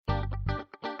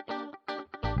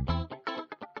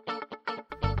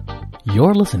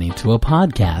You're listening to a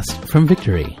podcast from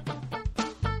Victory.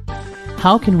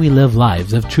 How can we live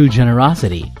lives of true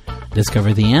generosity?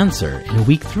 Discover the answer in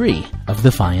week 3 of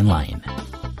The Fine Line.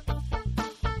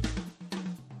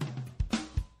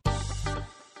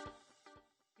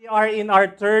 We are in our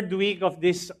third week of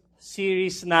this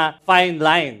series na Fine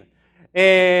Line.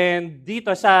 And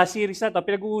dito sa series na to,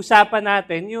 pinag-uusapan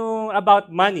natin yung about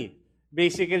money,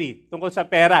 basically, tungkol sa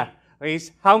pera.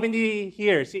 Okay? How many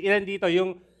here, ilan dito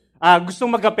yung gustong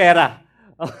magkapera?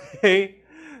 Okay?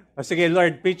 O sige,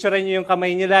 Lord, picturean niyo yung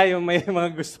kamay nila, yung may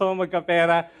mga gusto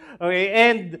magkapera.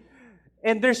 Okay?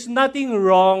 And there's nothing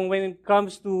wrong when it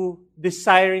comes to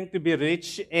desiring to be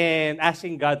rich and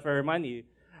asking God for money.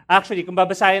 Actually, kung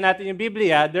babasahin natin yung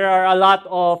Biblia, there are a lot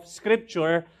of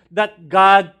scripture that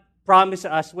God promises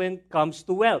us when it comes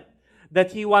to wealth. That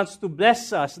He wants to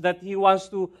bless us, that He wants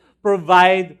to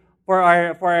provide for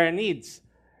our needs.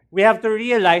 We have to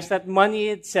realize that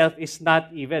money itself is not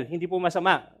evil. Hindi po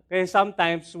masama. Kaya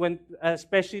sometimes, when,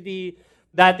 especially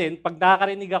dati, pag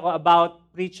nakakarinig ako about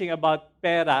preaching about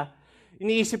pera,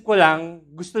 iniisip ko lang,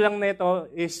 gusto lang nito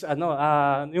is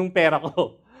yung pera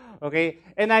ko. Okay?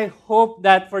 And I hope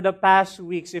that for the past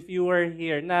weeks, if you were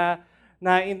here,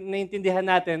 naintindihan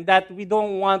natin that we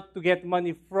don't want to get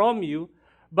money from you,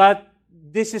 but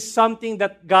this is something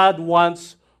that God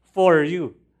wants for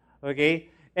you. Okay?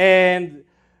 And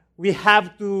we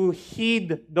have to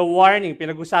heed the warning.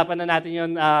 Pinag-usapan na natin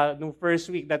yun nung first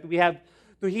week, that we have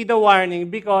to heed the warning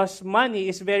because money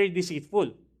is very deceitful.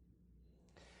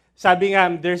 Sabi nga,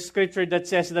 there's scripture that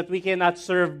says that we cannot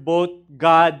serve both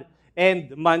God and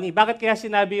money. Bakit kaya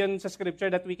sinabi yun sa scripture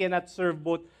that we cannot serve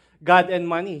both God and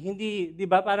money? Hindi, di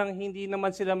ba, parang hindi naman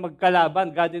sila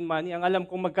magkalaban, God and money. Ang alam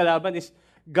kong magkalaban is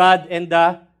God and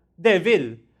the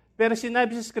devil. Pero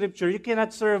sinabi sa scripture, you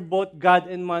cannot serve both God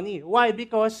and money. Why?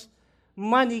 Because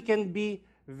money can be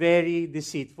very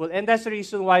deceitful. And that's the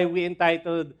reason why we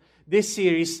entitled this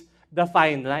series, The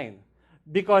Fine Line.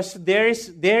 Because there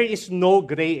is no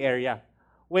gray area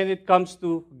when it comes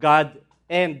to God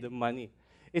and money.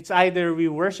 It's either we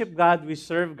worship God, we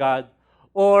serve God,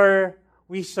 or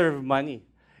we serve money.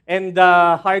 And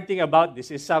the hard thing about this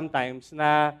is sometimes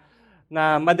na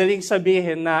madaling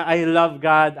sabihin na I love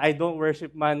God, I don't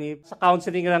worship money. Sa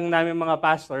counseling lang namin mga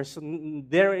pastors,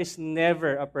 there is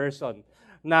never a person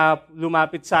na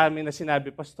lumapit sa amin na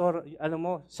sinabi, Pastor, alam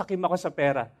mo, sakim ako sa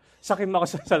pera, sakim ako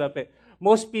sa salapi.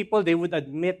 Most people, they would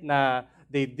admit na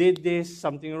they did this,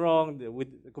 something wrong,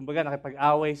 kumbaga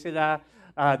nakipag-away sila,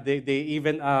 they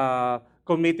even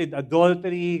committed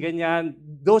adultery, ganyan,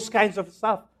 those kinds of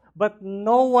stuff. But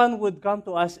no one would come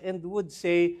to us and would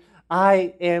say,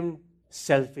 I am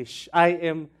selfish. I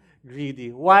am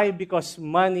greedy. Why? Because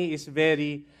money is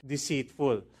very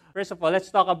deceitful. First of all, let's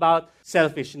talk about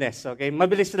selfishness. Okay?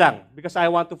 Mabilis lang because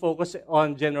I want to focus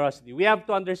on generosity. We have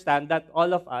to understand that all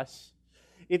of us,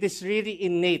 it is really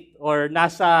innate or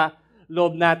nasa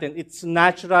loob natin. It's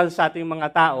natural sa ating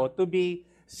mga tao to be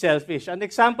selfish. An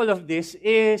example of this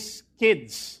is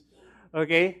kids.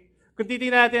 Okay? Kung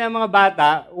titingnan natin ang mga bata,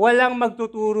 walang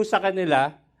magtuturo sa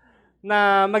kanila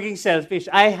na maging selfish.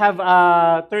 I have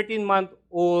a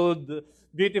 13-month-old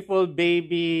beautiful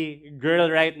baby girl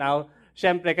right now.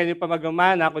 Siyempre, kanyo pa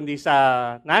magamana kundi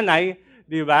sa nanay,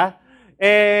 di ba?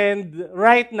 And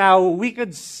right now, we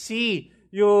could see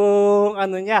yung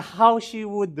how she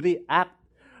would react.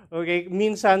 Okay?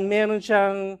 Minsan, meron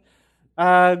siyang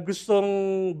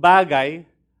gustong bagay.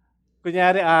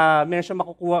 Kunyari, meron siyang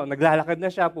makukuha. Naglalakad na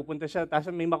siya, pupunta siya,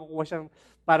 tapos may makukuha siyang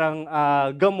parang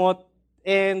gamot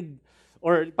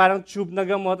or parang tube na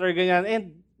gamot or ganyan.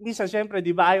 And minsan, syempre,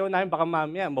 di ba ayaw namin, baka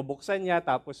mamaya, mabuksan niya,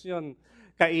 tapos yun,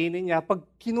 kainin niya. Pag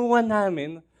kinuha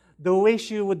namin, the way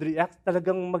she would react,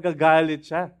 talagang magagalit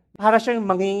siya. Para siyang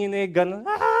manginginig, gano'n,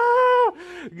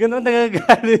 gano'n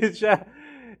nagagalit siya.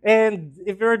 And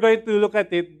if you're going to look at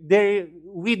it,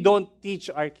 we don't teach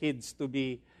our kids to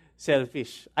be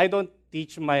selfish. I don't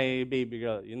teach my baby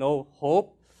girl,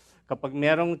 hope. Kapag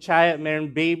merong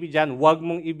baby dyan, huwag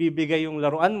mong ibibigay yung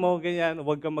laruan mo, ganyan,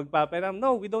 huwag kang magpaparam.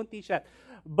 No, we don't teach that.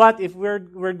 But if we're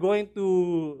going to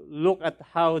look at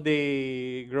how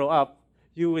they grow up,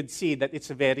 you would see that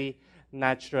it's very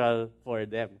natural for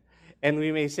them. And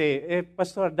we may say,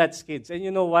 Pastor, that's kids. And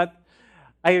you know what?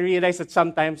 I realize that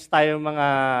sometimes tayo mga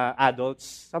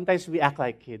adults, sometimes we act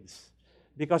like kids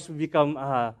because we become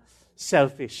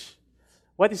selfish.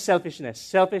 What is selfishness?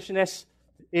 Selfishness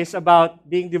is about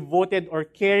being devoted or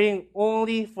caring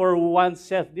only for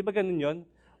oneself. Di ba ganun yun?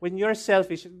 When you're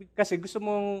selfish, kasi gusto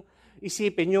mong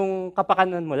isipin yung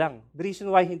kapakanan mo lang. The reason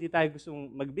why hindi tayo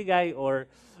gustong magbigay or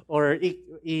or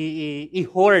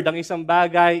i-hoard ang isang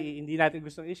bagay, hindi natin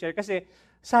gustong i-share kasi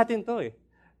sa atin to eh.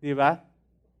 Di ba?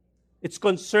 It's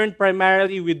concerned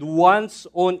primarily with one's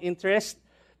own interest,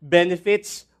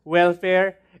 benefits,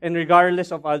 welfare, and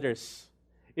regardless of others.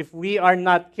 If we are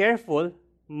not careful,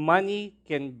 money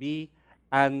can be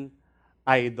an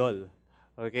idol.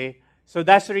 Okay? So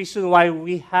that's the reason why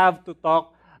we have to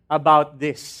talk about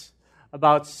this,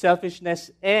 about selfishness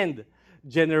and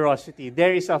generosity.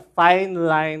 There is a fine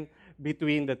line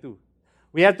between the two.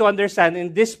 We have to understand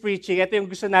in this preaching, ito yung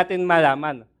gusto natin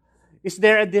malaman. Is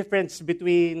there a difference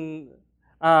between,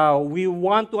 we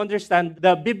want to understand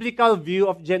the biblical view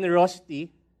of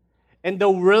generosity and the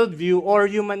worldview or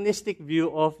humanistic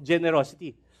view of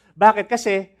generosity. Bakit?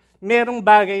 Kasi merong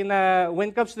bagay na when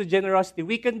it comes to generosity,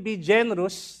 we can be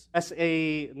generous as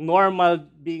a normal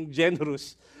being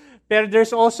generous. Pero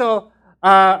there's also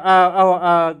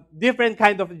a different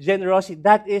kind of generosity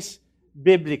that is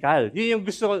biblical. Yun yung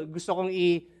gusto kong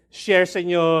i-share sa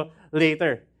inyo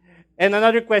later. And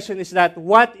another question is that,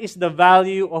 what is the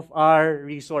value of our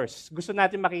resource? Gusto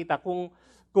natin makita kung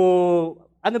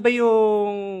ano ba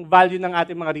yung value ng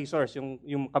ating mga resource,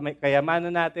 yung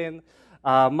kayamanan natin,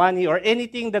 money, or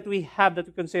anything that we have that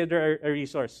we consider a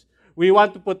resource. We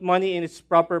want to put money in its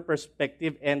proper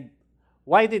perspective. And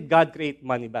why did God create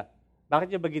money ba?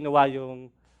 Bakit niya ba ginawa yung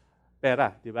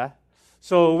pera, di ba?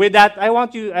 So with that, I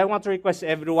want to request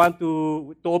everyone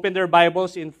to open their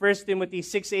Bibles in 1 Timothy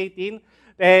 6:18.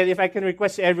 And if I can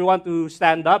request everyone to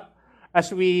stand up as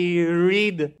we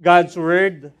read God's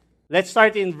Word. Let's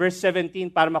start in verse 17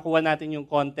 para makuha natin yung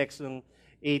context ng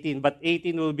 18. But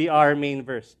 18 will be our main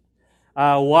verse.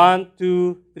 1,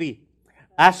 2, 3.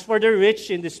 As for the rich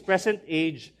in this present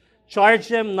age, charge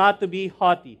them not to be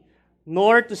haughty,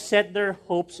 nor to set their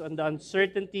hopes on the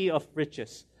uncertainty of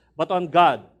riches, but on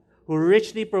God, who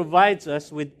richly provides us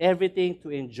with everything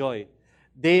to enjoy.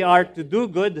 They are to do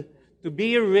good, to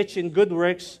be rich in good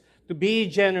works, to be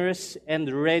generous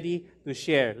and ready to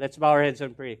share. Let's bow our heads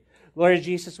and pray. Lord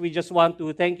Jesus, we just want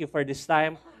to thank you for this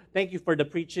time. Thank you for the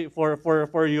preaching,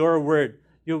 for your word.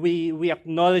 We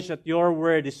acknowledge that your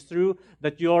word is true,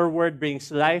 that your word brings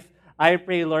life. I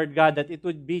pray, Lord God, that it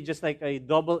would be just like a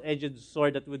double-edged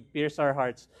sword that would pierce our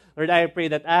hearts. Lord, I pray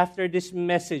that after this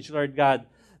message, Lord God,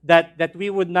 that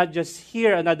we would not just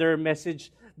hear another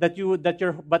message, but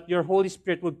your Holy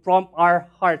Spirit would prompt our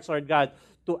hearts, Lord God,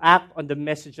 to act on the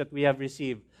message that we have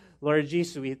received. Lord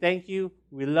Jesus, we thank you,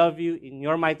 we love you. In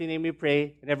your mighty name we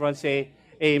pray. And everyone say,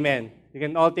 Amen. You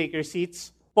can all take your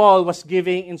seats. Paul was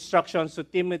giving instructions to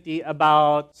Timothy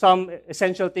about some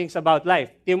essential things about life.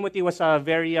 Timothy was a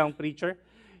very young preacher.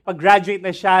 Pag-graduate na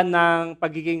siya ng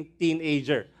pagiging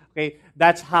teenager. Okay?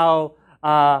 That's how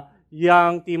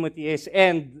young Timothy is.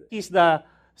 And he's the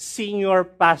senior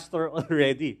pastor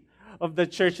already of the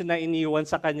church na iniwan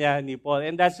sa kanya ni Paul.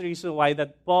 And that's the reason why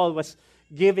that Paul was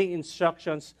giving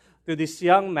instructions to this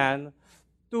young man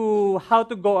to how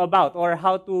to go about or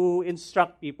how to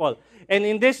instruct people. And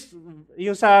in this,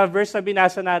 yung sa verse na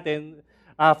binasa natin,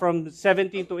 from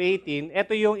 17 to 18,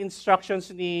 ito yung instructions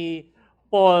ni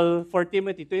Paul for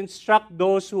Timothy to instruct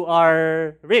those who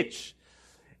are rich.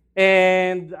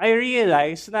 And I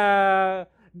realized na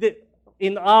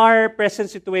in our present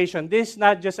situation, this is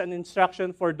not just an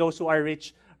instruction for those who are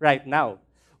rich right now.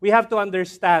 We have to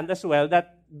understand as well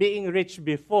that being rich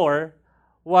before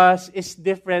is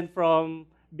different from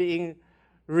being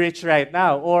rich right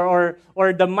now. Or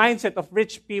the mindset of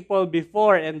rich people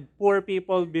before and poor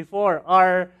people before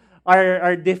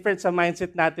are different sa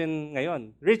mindset natin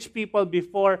ngayon. Rich people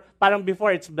before, parang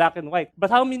before it's black and white. But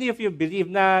how many of you believe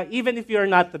na even if you're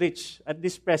not rich at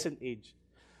this present age,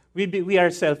 we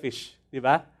are selfish?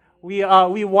 Diba? We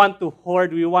want to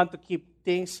hoard, we want to keep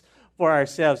things for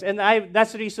ourselves. And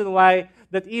that's the reason why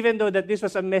that even though that this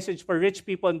was a message for rich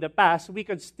people in the past, we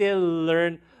could still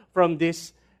learn from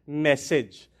this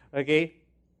message. Okay?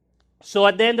 So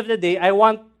at the end of the day, I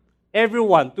want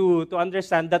everyone to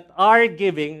understand that our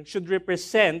giving should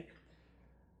represent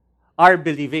our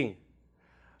believing.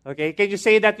 Okay? Can you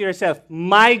say that to yourself?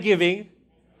 My giving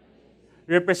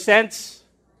represents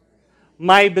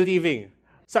my believing.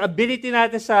 Sa ability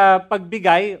natin sa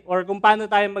pagbigay or kung paano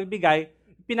tayo magbigay,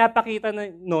 pinapakita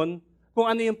nun kung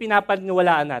ano yung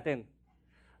pinapaniwalaan natin.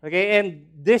 Okay? And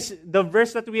the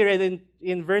verse that we read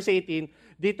in verse 18,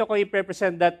 dito ko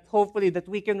i-represent that hopefully that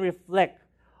we can reflect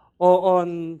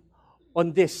on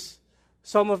this.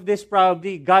 Some of this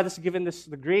probably, God has given us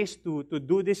the grace to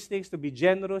do these things, to be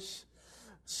generous.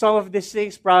 Some of these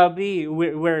things probably,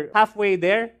 we're halfway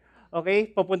there.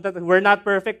 Okay? We're not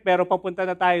perfect, pero papunta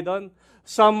na tayo doon.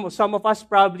 Some of us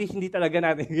probably hindi talaga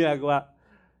natin ginagawa.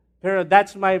 Pero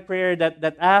that's my prayer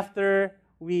that after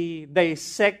we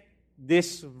dissect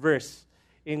this verse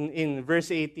in verse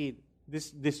 18,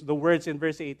 the words in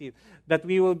verse 18, that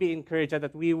we will be encouraged and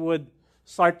that we would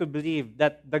start to believe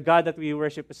that the God that we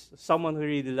worship is someone who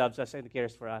really loves us and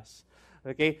cares for us.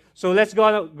 Okay? So let's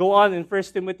go on in 1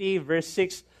 Timothy verse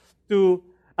 6 to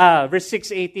verse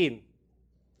 6:18.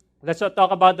 Let's talk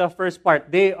about the first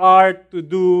part. They are to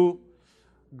do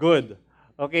good.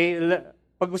 Okay?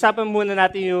 Pag-usapan muna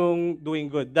natin yung doing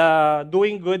good. The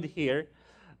doing good here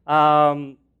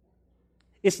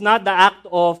is not the act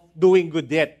of doing good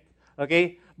yet.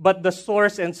 Okay? But the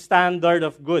source and standard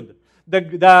of good.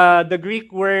 The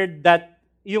Greek word that,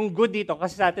 yung good dito,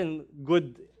 kasi sa atin,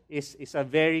 good is a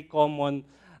very common,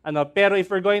 pero if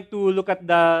we're going to look at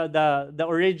the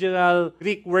original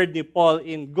Greek word ni Paul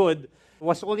in good,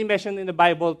 was only mentioned in the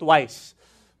Bible twice.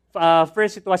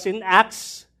 First, it was in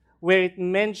Acts, where it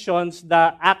mentions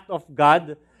the act of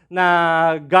God,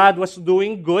 na God was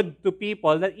doing good to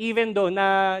people, that even though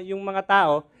na yung mga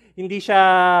tao, hindi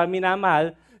siya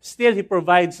minamahal, still He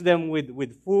provides them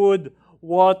with food,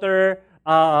 water,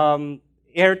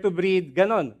 air to breathe,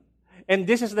 ganon. And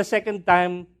this is the second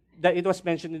time that it was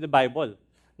mentioned in the Bible,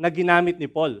 na ginamit ni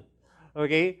Paul.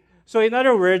 Okay? So in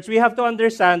other words, we have to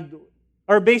understand,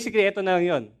 or basically, ito na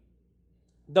yun.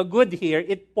 The good here,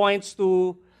 it points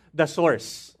to the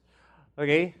source.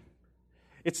 Okay?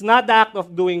 It's not the act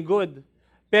of doing good,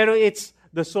 pero it's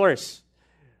the source.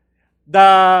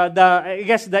 I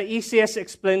guess the easiest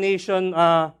explanation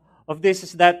of this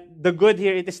is that the good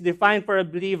here, it is defined for a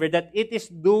believer that it is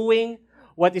doing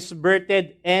what is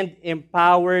birthed and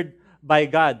empowered by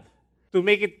God. To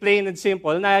make it plain and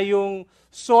simple, na yung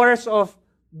source of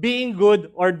being good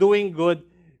or doing good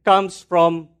comes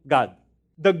from God.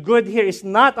 The good here is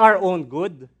not our own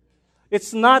good.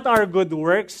 It's not our good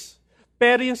works.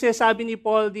 Pero yung sinasabi ni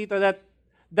Paul dito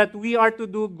that we are to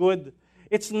do good,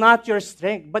 it's not your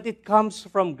strength, but it comes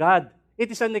from God.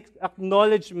 It is an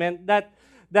acknowledgement that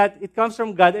it comes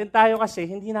from God, and tayo kasi,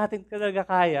 hindi natin talaga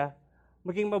kaya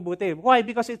maging mabuti. Why?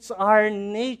 Because it's our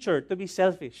nature to be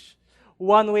selfish,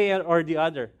 one way or the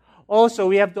other. Also,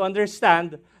 we have to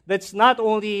understand that it's not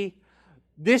only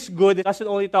this good, it doesn't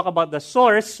only talk about the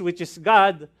source, which is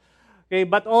God, okay,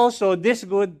 but also this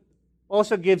good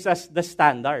also gives us the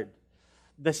standard.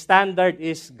 The standard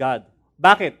is God.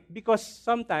 Bakit? Because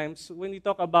sometimes when we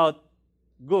talk about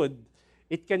good,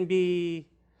 it can be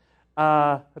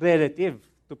relative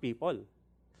to people.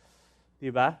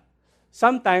 Diba?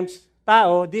 Sometimes,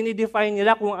 tao, dinidefine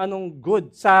nila kung anong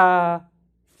good sa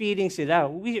feelings sila.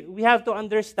 We have to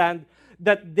understand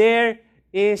that there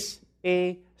is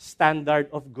a standard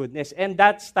of goodness. And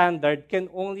that standard can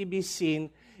only be seen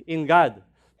in God.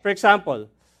 For example,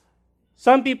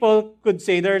 some people could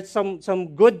say there's some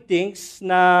good things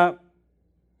na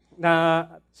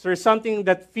there's something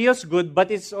that feels good but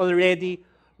it's already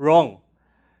wrong.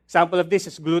 Example of this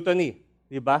is gluttony,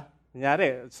 di ba?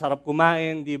 Kunyari, sarap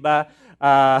kumain, di ba?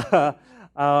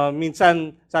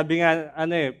 Minsan, sabi nga,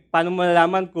 paano mo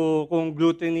nalaman kung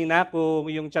gluttony na, kung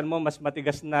yung tiyan mo mas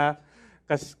matigas na,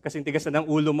 kasing tigas na ng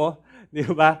ulo mo, di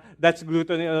ba? That's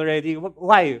gluttony already.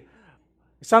 Why?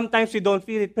 Sometimes you don't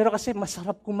feel it, pero kasi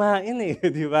masarap kumain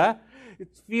di ba? It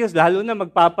feels, lalo na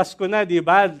magpapasko na, di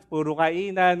ba? Puro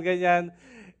kainan, ganyan.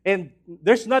 And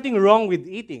there's nothing wrong with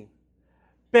eating.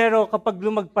 Pero kapag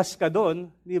lumagpas ka doon,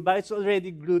 di ba, it's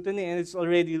already gluttony and it's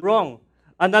already wrong.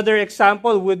 Another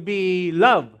example would be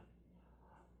love.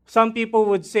 Some people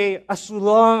would say, as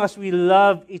long as we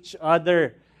love each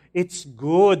other, it's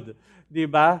good. Di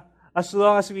ba? As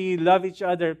long as we love each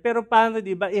other. Pero paano,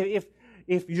 di ba, if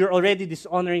you're already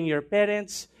dishonoring your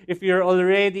parents, if you're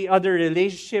already, other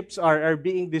relationships are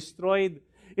being destroyed,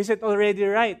 is it already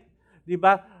right? Di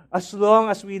ba? As long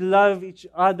as we love each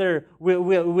other,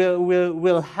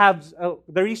 we'll have,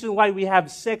 the reason why we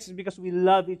have sex is because we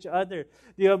love each other.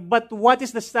 Di ba? But what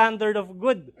is the standard of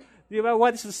good? Di ba?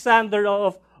 What is the standard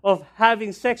of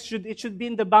having sex? It should be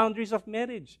in the boundaries of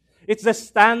marriage. It's the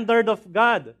standard of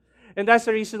God. And that's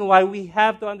the reason why we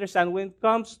have to understand when it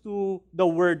comes to the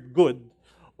word good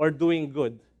or doing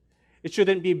good, it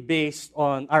shouldn't be based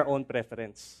on our own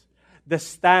preference. The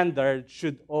standard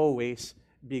should always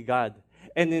be God.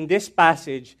 And in this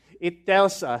passage, it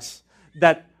tells us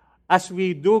that as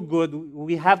we do good,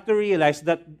 we have to realize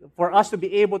that for us to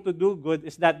be able to do good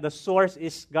is that the source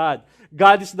is God.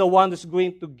 God is the one who's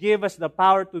going to give us the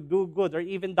power to do good or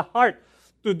even the heart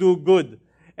to do good.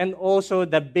 And also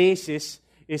the basis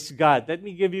is God. Let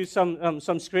me give you some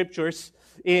scriptures.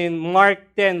 In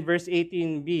Mark 10, verse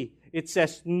 18b, it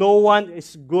says, no one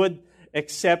is good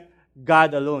except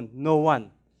God alone. No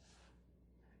one.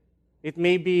 It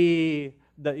may be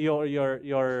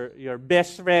your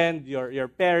best friend, your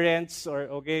parents, or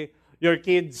okay, your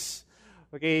kids,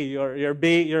 okay,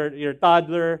 your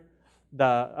toddler,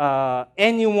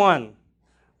 anyone,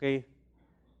 okay,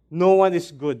 no one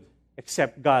is good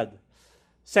except God.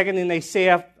 Second, in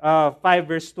Isaiah 5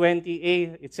 verse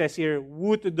 20a, it says here,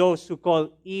 "Woe to those who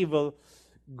call evil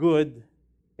good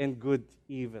and good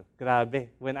evil."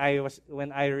 Grabe. When I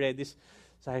read this,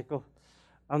 sabi ko,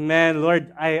 Amen,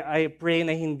 Lord, I pray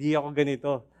na hindi ako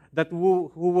ganito. That who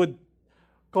would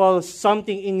call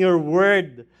something in your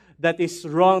word that is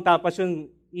wrong, tapos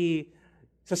yun,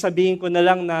 sasabihin ko na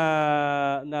lang na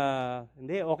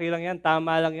hindi, okay lang yan,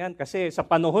 tama lang yan. Kasi sa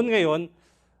panahon ngayon,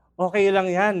 okay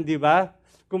lang yan, di ba?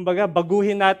 Kumbaga,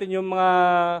 baguhin natin yung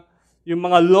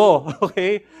mga law,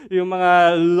 okay? Yung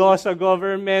mga law sa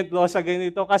government, law sa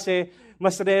ganito, kasi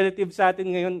mas relative sa atin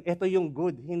ngayon, ito yung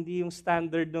good, hindi yung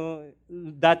standard no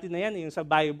dati na yan, yung sa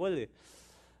Bible.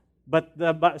 But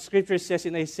the scripture says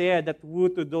in Isaiah that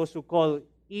woe to those who call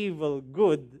evil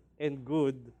good and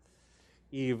good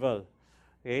evil.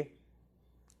 Okay?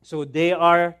 So they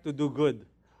are to do good.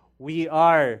 We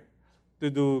are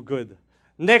to do good.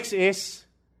 Next is,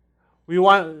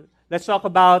 let's talk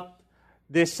about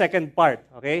this second part,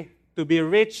 okay? To be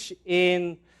rich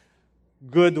in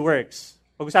good works.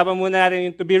 Pag-usapan muna natin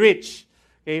yung to be rich.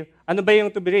 Okay? Ano ba yung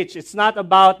to be rich? It's not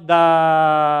about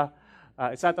the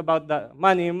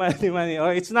money.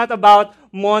 Or it's not about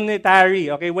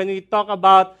monetary. Okay? When we talk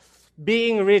about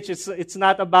being rich, it's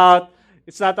not about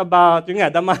yung nga,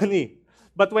 the money.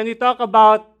 But when we talk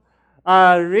about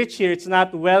rich here, it's not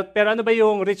wealth. Pero ano ba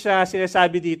yung rich na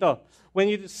sinasabi dito?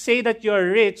 When you say that you're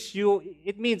rich,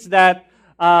 it means that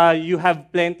you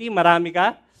have plenty, marami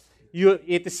ka.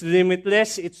 It is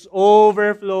limitless, it's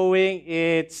overflowing,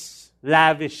 it's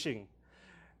lavishing.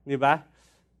 Di ba?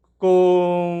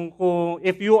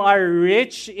 If you are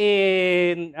rich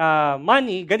in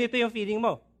money, ganito yung feeling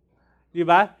mo. Di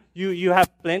ba? You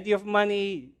have plenty of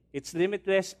money, it's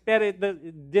limitless, pero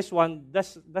this one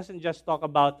doesn't just talk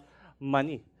about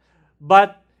money.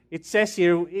 But it says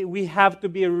here, we have to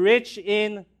be rich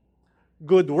in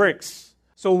good works.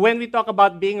 So when we talk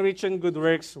about being rich in good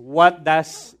works, what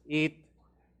does it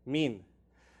mean?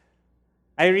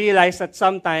 I realize that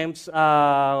sometimes,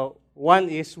 one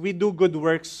is, we do good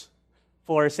works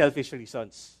for selfish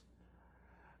reasons.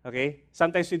 Okay?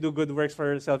 Sometimes we do good works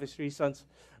for selfish reasons.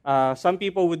 Some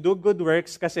people would do good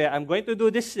works kasi I'm going to do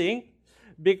this thing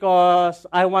because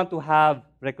I want to have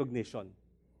recognition.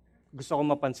 Gusto ko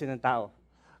mapansin ng tao.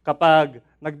 Kapag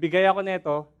nagbigay ako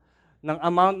nito, ng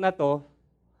amount na to,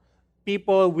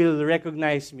 people will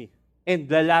recognize me. And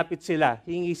lalapit sila,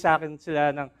 hingi sa akin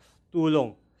sila ng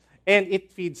tulong. And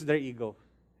it feeds their ego.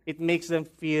 It makes them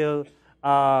feel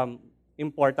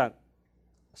important.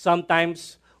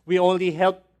 Sometimes, we only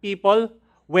help people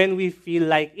when we feel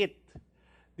like it.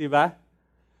 Diba?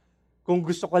 Kung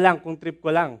gusto ko lang, kung trip ko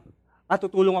lang.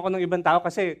 Tutulong ako ng ibang tao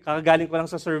kasi kakagaling ko lang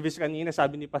sa service kanina,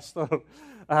 sabi ni Pastor,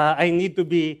 I need to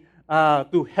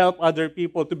to help other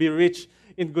people to be rich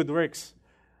in good works.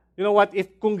 You know what?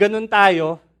 Kung ganun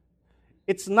tayo,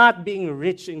 it's not being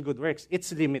rich in good works.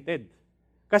 It's limited.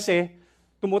 Kasi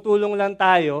tumutulong lang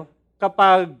tayo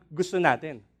kapag gusto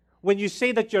natin. When you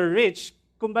say that you're rich,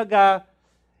 kumbaga,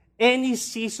 any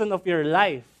season of your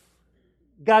life,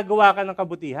 gagawa ka ng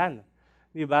kabutihan.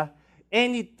 Di ba?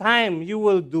 Anytime you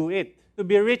will do it. To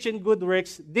be rich in good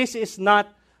works, this is not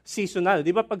seasonal.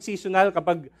 Di ba pag seasonal,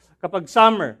 kapag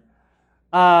summer,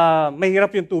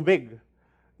 mahirap yung tubig.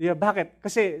 Yeah, bakit?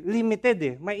 Kasi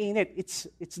limited mainit.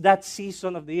 It's that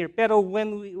season of the year. Pero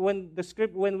when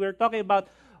we're talking about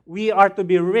we are to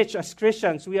be rich as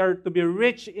Christians, we are to be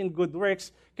rich in good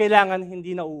works, kailangan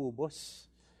hindi nauubos.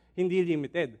 Hindi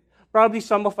limited. Probably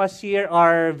some of us here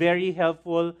are very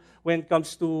helpful when it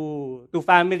comes to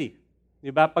family. 'Di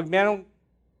ba? Pag merong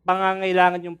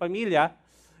pangangailangan yung pamilya,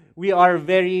 we are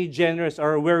very generous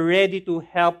or we're ready to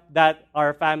help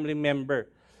our family member.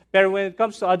 Pero when it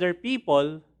comes to other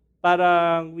people,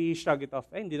 parang we shrug it off.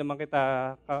 Hindi naman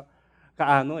kita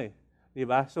kaano Di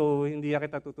ba? So, hindi na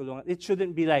kita tutulungan. It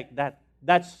shouldn't be like that.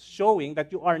 That's showing that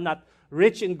you are not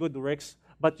rich in good works,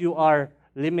 but you are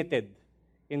limited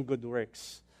in good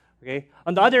works. Okay?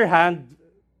 On the other hand,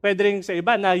 pwede rin sa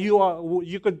iba na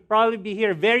you could probably be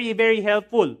here very, very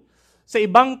helpful sa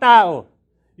ibang tao.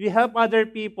 You help other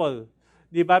people.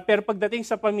 Di ba? Pero pagdating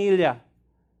sa pamilya,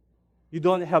 you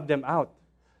don't help them out.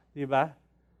 Di ba?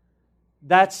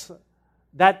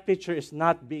 That picture is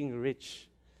not being rich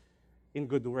in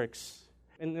good works.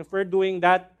 And if we're doing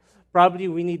that, probably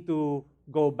we need to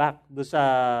go back do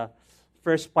sa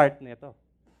first part nito.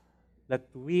 That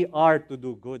we are to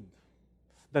do good.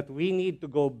 that we need to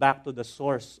go back to the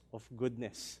source of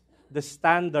goodness, the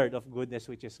standard of goodness,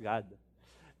 which is God.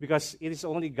 Because it is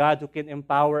only God who can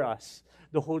empower us.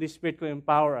 The Holy Spirit can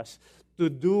empower us to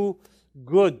do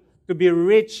good, to be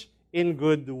rich in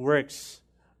good works.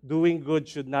 Doing good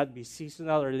should not be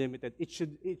seasonal or limited. It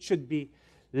should be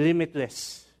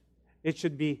limitless. It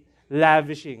should be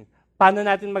lavishing. Paano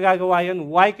natin magagawa yun?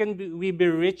 Why can we be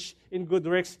rich in good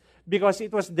works? Because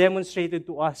it was demonstrated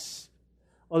to us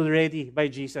already by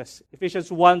Jesus.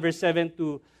 Ephesians 1 verse 7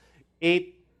 to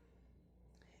 8.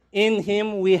 In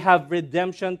Him we have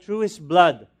redemption through His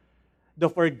blood, the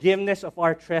forgiveness of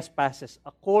our trespasses,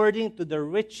 according to the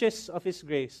riches of His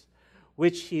grace,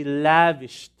 which He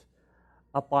lavished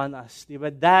upon us.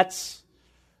 Diba? That's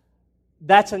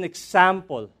an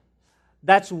example.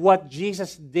 That's what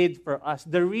Jesus did for us.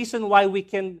 The reason why we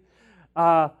can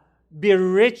be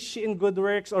rich in good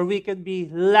works, or we can be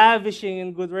lavishing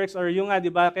in good works, or yung nga, di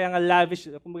ba, kaya nga lavish,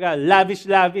 kumbaga,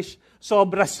 lavish,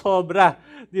 sobra,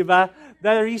 di ba?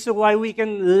 The reason why we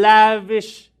can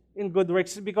lavish in good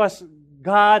works is because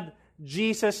God,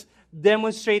 Jesus,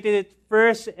 demonstrated it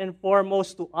first and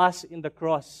foremost to us in the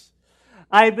cross.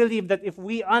 I believe that if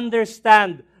we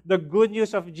understand the good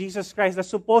news of Jesus Christ, na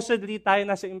supposedly tayo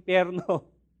nasa impyerno,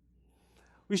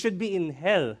 we should be in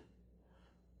hell.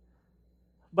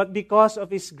 But because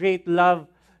of His great love,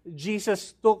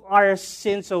 Jesus took our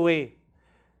sins away.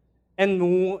 And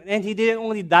He didn't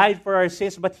only die for our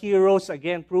sins, but He rose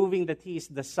again, proving that He is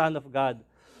the Son of God.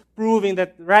 Proving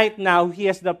that right now, He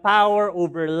has the power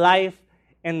over life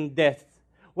and death.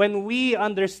 When we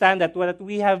understand that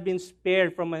we have been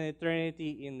spared from an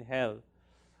eternity in hell,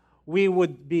 we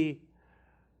would be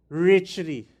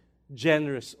richly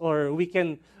generous, or we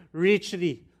can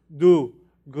richly do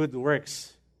good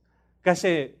works.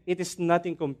 Kasi it is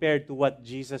nothing compared to what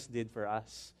Jesus did for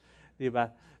us.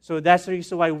 Diba? So that's the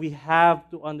reason why we have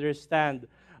to understand,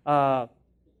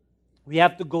 we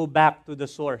have to go back to the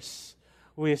source,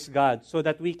 who is God, so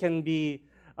that we can be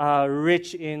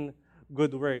rich in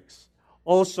good works.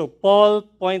 Also, Paul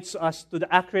points us to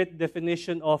the accurate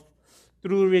definition of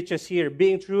true riches here.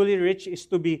 Being truly rich is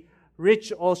to be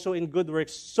rich also in good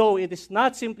works. So it is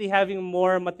not simply having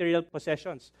more material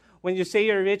possessions. When you say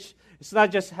you're rich, it's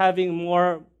not just having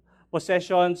more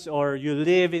possessions, or you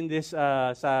live in this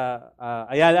sa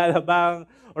Ayala Alabang,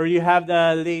 or you have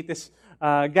the latest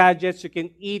gadgets. You can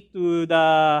eat to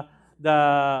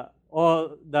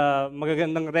all the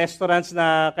magagandang restaurants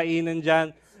na kainan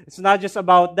dyan. It's not just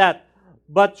about that.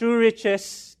 But true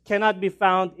riches cannot be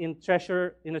found in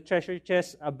a treasure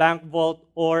chest, a bank vault,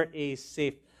 or a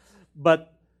safe.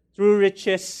 But true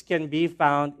riches can be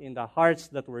found in the hearts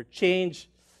that were changed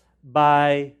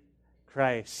by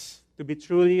Christ. To be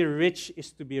truly rich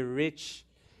is to be rich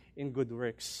in good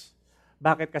works.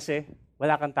 Bakit kasi?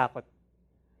 Wala kang takot.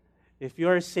 If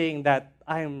you're saying that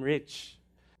I am rich,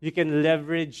 you can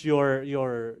leverage your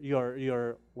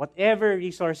whatever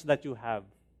resource that you have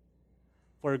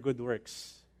for good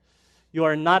works. You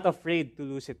are not afraid to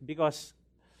lose it because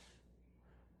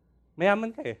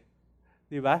mayaman ka eh.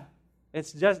 Di ba?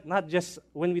 It's just not just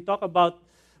when we talk about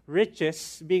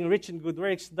riches, being rich in good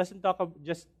works, doesn't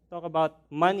just talk about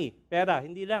money, pera,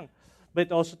 hindi lang. But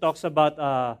it also talks about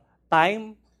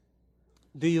time.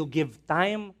 Do you give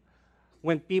time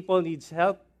when people needs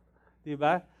help? Di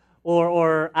ba?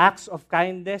 Or acts of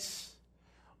kindness,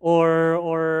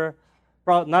 or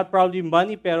not probably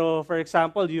money, pero for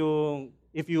example,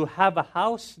 if you have a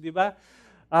house, di ba?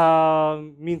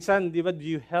 Minsan, di ba, do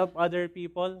you help other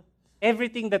people?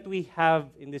 Everything that we have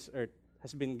in this earth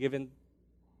has been given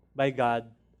by God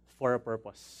for a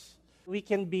purpose. We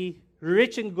can be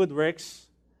rich in good works,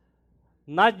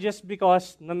 not just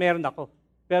because na meron ako,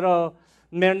 pero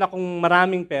meron akong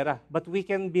maraming pera, but we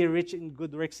can be rich in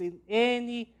good works in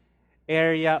any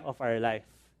area of our life.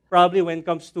 Probably when it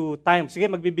comes to time, sige,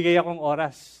 magbibigay akong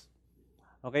oras.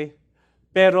 Okay?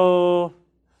 Pero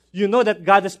you know that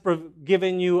God has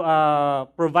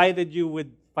provided you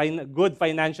with good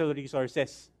financial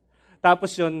resources.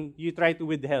 Tapos yun, you try to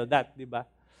withhold that, di ba?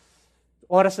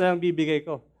 Oras na lang bibigay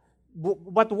ko.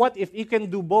 But what if you can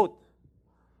do both?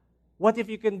 What if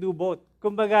you can do both?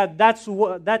 Kumbaga,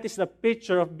 that is the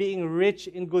picture of being rich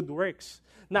in good works.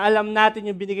 Na alam natin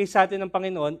yung binigay sa atin ng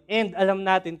Panginoon, and alam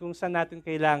natin kung saan natin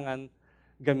kailangan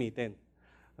gamitin.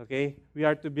 Okay? We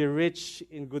are to be rich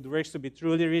in good works. To be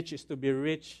truly rich is to be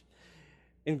rich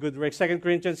in good works. 2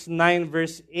 Corinthians 9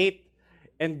 verse 8,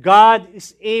 and God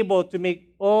is able to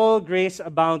make all grace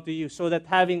abound to you, so that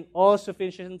having all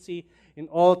sufficiency in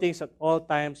all things at all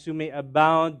times, you may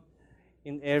abound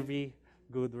in every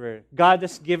good work. God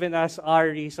has given us our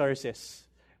resources.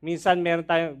 Minsan meron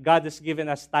tayo, God has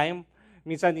given us time.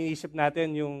 Minsan iniisip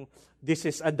natin yung this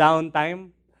is a downtime,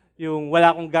 yung wala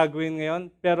akong gagawin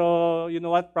ngayon. Pero you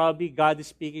know what? Probably God is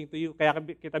speaking to you. Kaya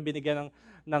kita binigyan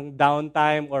ng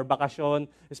downtime or bakasyon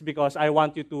is because I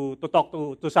want you to talk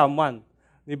to someone.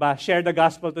 Diba? Share the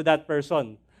gospel to that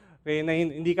person. Okay? Na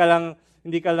hindi ka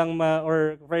lang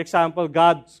or for example,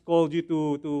 God called you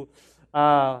to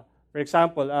for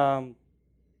example,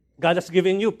 God has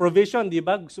given you provision, di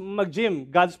ba? Gusto mo mag-gym.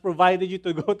 God's provided you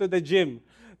to go to the gym.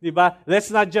 Di ba?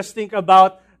 Let's not just think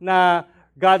about na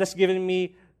God has given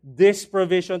me this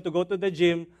provision to go to the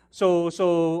gym so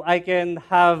I can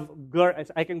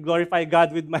glorify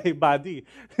God with my body.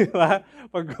 Di ba?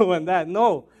 Pag gumanda.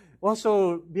 No.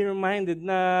 Also, be reminded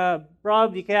na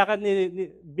probably kaya ka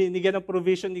binigyan ng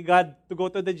provision ni God to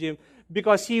go to the gym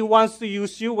because He wants to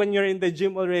use you when you're in the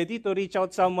gym already to reach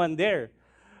out someone there.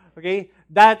 Okay?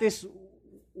 That's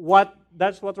what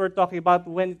we're talking about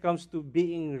when it comes to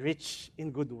being rich in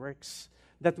good works.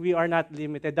 That we are not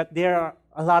limited, that there are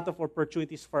a lot of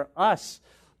opportunities for us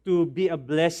to be a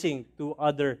blessing to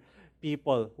other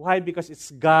people. Why? Because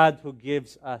it's God who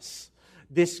gives us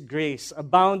this grace,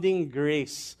 abounding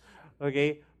grace,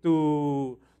 okay,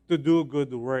 to do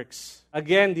good works.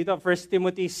 Again, dito, 1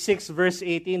 Timothy 6 verse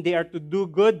 18, they are to do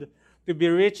good, to be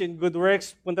rich in good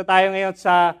works. Punta tayo ngayon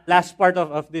sa last part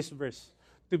of this verse.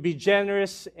 To be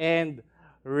generous and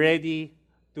ready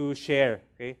to share.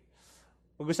 Okay?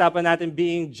 Pag-usapan natin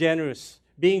being generous.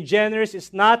 Being generous is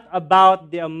not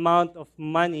about the amount of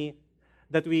money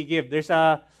that we give. There's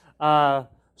a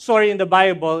story in the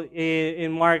Bible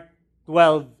in Mark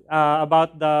 12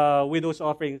 about the widow's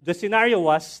offering. The scenario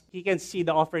was, he can see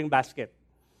the offering basket.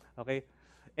 Okay?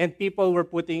 And people were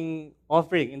putting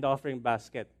offering in the offering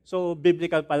basket. So,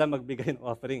 biblical pala magbigay ng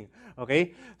offering.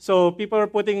 Okay? So, people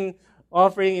were putting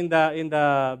offering in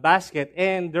the basket,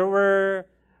 and there were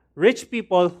rich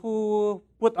people who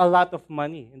put a lot of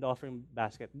money in the offering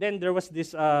basket. Then there was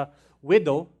this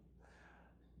widow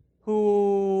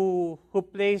who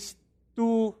placed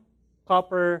 2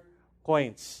 copper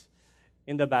coins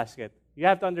in the basket. You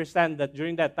have to understand that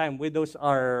during that time, widows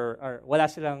are wala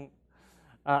silang,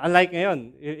 unlike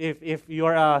ngayon, if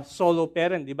you're a solo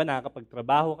parent, di ba,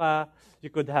 nakakapagtrabaho ka, you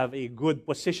could have a good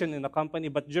position in the company,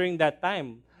 but during that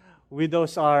time,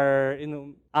 widows are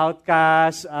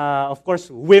outcasts. Of course,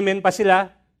 women pa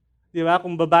sila. Di ba?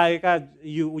 Kung babae ka,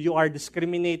 you are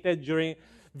discriminated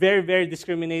very, very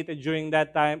discriminated during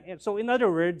that time. And so in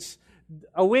other words,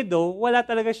 a widow, wala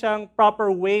talaga siyang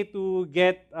proper way to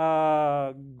get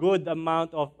a good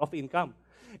amount of income.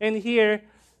 And here,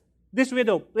 this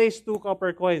widow placed 2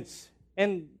 copper coins.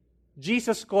 And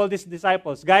Jesus called his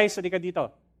disciples, guys, halika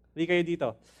dito. Halika kayo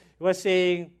dito. He was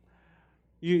saying,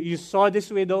 you saw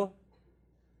this widow,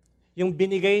 yung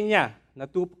binigay niya na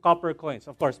 2 copper coins,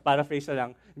 of course, paraphrase na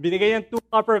lang, binigay niya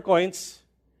 2 copper coins,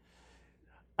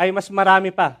 ay mas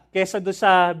marami pa kesa doon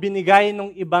sa binigay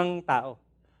ng ibang tao.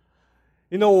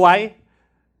 You know why?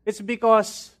 It's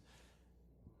because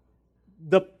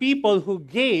the people who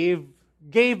gave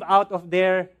out of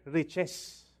their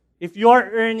riches. If you're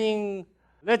earning,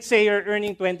 let's say you're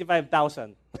earning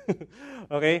 25,000.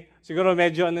 Okay? Siguro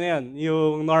medyo ano yan,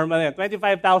 yung normal yan,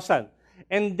 25,000.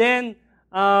 And then,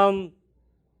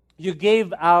 you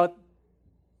gave out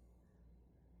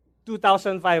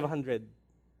 2,500.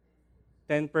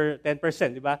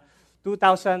 10%, di ba?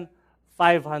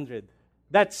 2,500.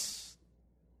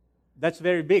 That's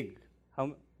very big.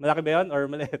 Malaki ba yun or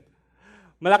maliit?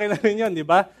 Malaki na rin yun, di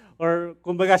ba? Or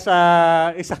kumbaga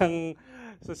sa isang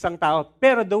tao.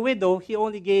 Pero the widow, he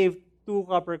only gave 2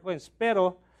 copper coins.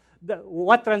 Pero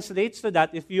what translates to that,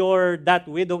 if you're that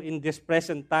widow in this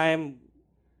present time,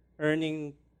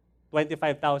 earning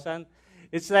 25,000,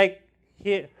 it's like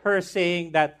her saying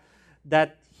that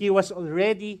he was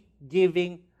already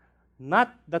giving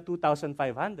not the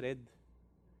 2,500,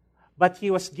 but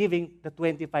he was giving the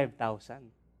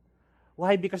 25,000.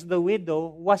 Why? Because the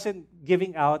widow wasn't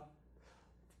giving out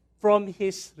from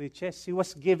his riches. He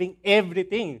was giving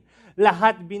everything.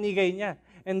 Lahat binigay niya.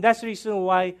 And that's the reason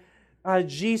why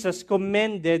Jesus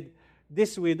commended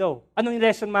this widow. Anong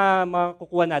lesson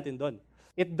makukuha natin doon?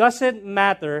 It doesn't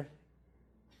matter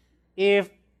if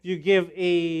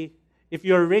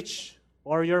you're rich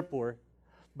or you're poor,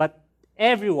 but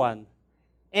anyone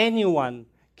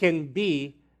can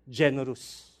be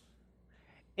generous.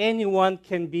 Anyone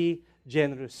can be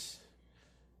generous.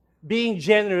 Being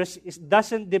generous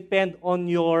doesn't depend on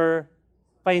your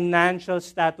financial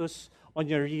status, on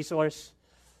your resource.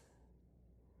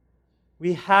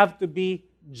 We have to be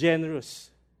generous.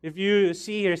 If you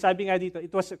see here, sabi nga dito,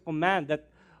 it was a command that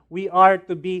we are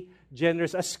to be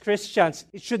generous. As Christians,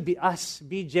 it should be us,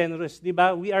 be generous.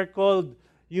 Diba? We are called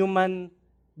human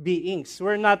beings.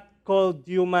 We're not called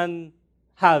human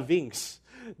havings.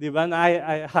 Di ba?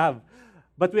 I have.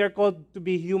 But we are called to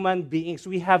be human beings.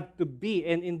 We have to be.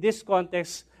 And in this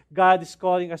context, God is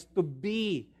calling us to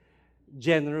be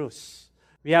generous.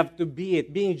 We have to be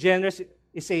it. Being generous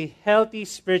is a healthy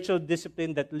spiritual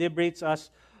discipline that liberates us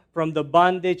from the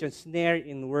bondage and snare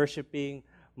in worshiping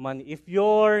money. If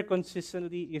you're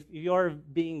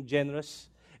being generous,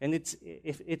 and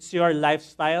if it's your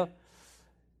lifestyle,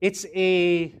 it's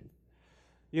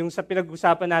yung sa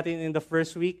pinag-usapan natin in the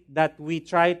first week, that we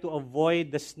try to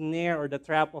avoid the snare or the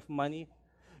trap of money.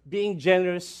 Being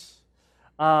generous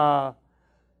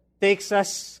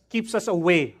keeps us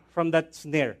away from that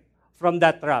snare, from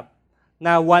that trap,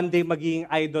 na one day magiging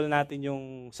idol natin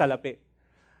yung salapi.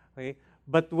 Okay?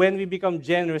 But when we become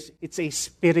generous, it's a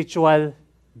spiritual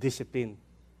discipline.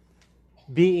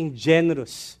 Being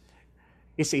generous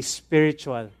is a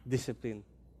spiritual discipline.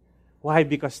 Why?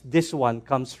 Because this one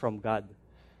comes from God.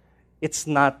 It's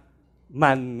not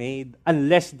man-made,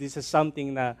 unless this is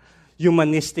something na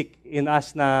humanistic in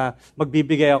us na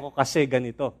magbibigay ako kasi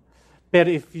ganito. Pero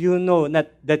if you know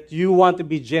that you want to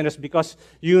be generous because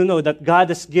you know that God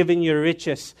has given you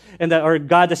riches, or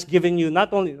God has given you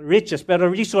not only riches, pero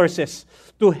resources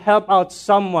to help out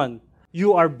someone,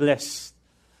 you are blessed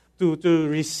to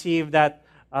receive that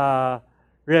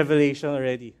revelation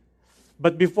already.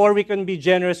 But before we can be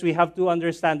generous, we have to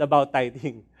understand about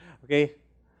tithing. Okay?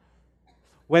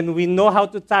 When we know how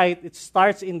to tithe, it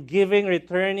starts in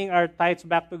returning our tithes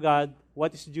back to God,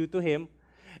 what is due to Him.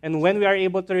 And when we are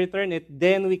able to return it,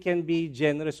 then we can be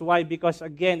generous. Why? Because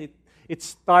again, it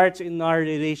starts in our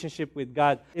relationship with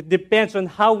God. It depends on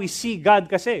how we see God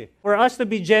kasi. For us to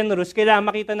be generous,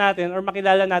 kailangan makita natin or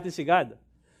makilala natin si God.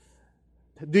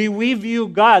 Do we view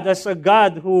God as a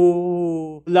God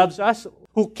who loves us,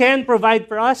 who can provide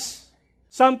for us?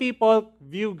 Some people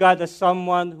view God as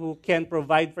someone who can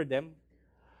provide for them,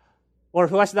 or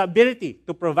who has the ability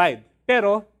to provide.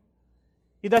 Pero,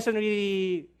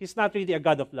 He's not really a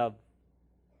God of love.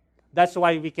 That's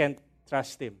why we can't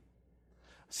trust Him.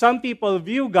 Some people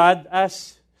view God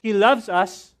as He loves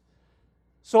us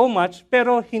so much,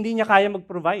 pero hindi niya kaya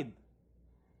mag-provide.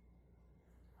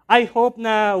 I hope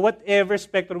na whatever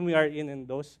spectrum we are in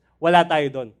those, wala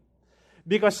tayo doon.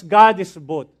 Because God is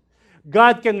both.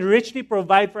 God can richly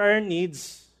provide for our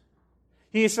needs.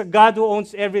 He is a God who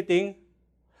owns everything.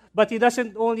 But He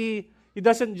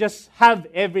doesn't just have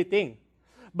everything.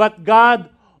 But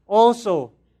God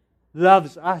also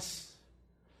loves us.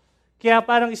 Kaya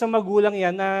parang isang magulang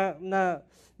yan na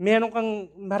meron kang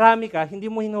marami ka, hindi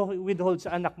mo withhold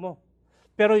sa anak mo.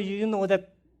 Pero you know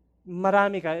that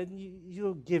marami ka,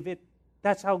 you give it.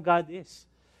 That's how God is.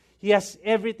 He has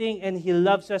everything and He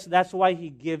loves us. That's why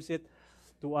He gives it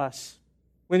to us.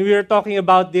 When we were talking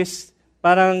about this,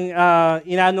 parang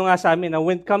inano nga sa amin na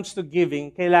when it comes to giving,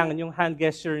 kailangan yung hand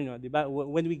gesture nyo, di ba?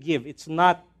 When we give, it's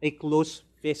not a closed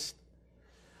fist.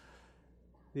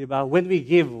 Di ba? When we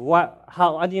give,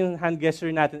 ano yung hand gesture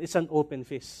natin? It's an open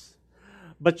fist.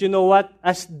 But you know what?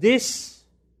 As this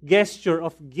gesture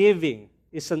of giving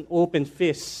is an open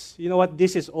fist, you know what?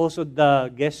 This is also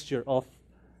the gesture of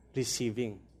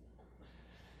receiving.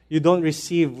 You don't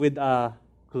receive with a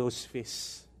closed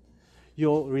fist.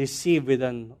 You receive with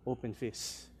an open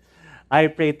fist. I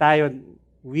pray tayo,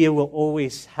 we will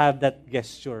always have that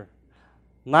gesture.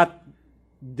 Not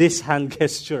this hand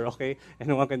gesture, okay?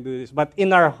 Anyone can do this. But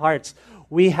in our hearts,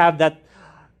 we have that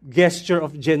gesture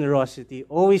of generosity,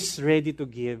 always ready to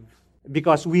give,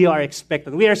 because we are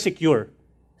expectant. We are secure,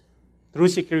 through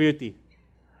security,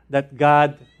 that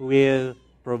God will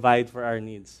provide for our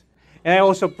needs. And I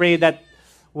also pray that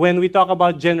when we talk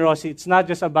about generosity, it's not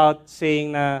just about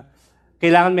saying na,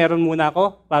 kailangan meron muna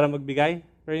ako para magbigay.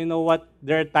 But you know what?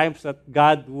 There are times that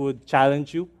God would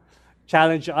challenge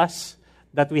us,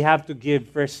 that we have to give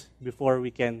first before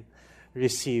we can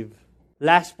receive.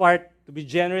 Last part, to be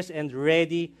generous and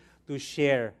ready to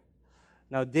share.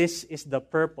 Now, this is the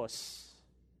purpose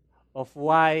of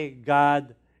why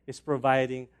God is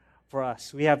providing for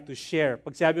us. We have to share.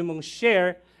 Pag sabi mong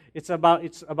share, it's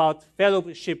about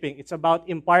fellowshipping. It's about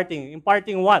imparting.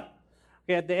 Imparting what?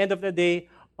 Okay, at the end of the day,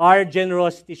 our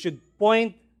generosity should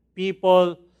point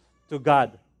people to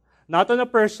God. Not on a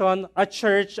person, a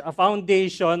church, a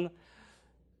foundation.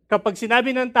 Kapag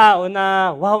sinabi ng tao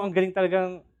na, wow, ang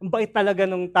bait talaga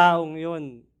ng taong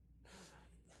yun.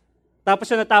 Tapos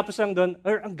siya natapos lang doon,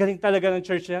 ang galing talaga ng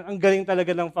church yan, ang galing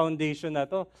talaga ng foundation na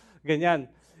to. Ganyan.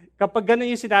 Kapag ganun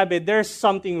yung sinabi, there's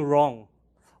something wrong.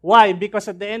 Why? Because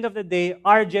at the end of the day,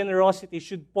 our generosity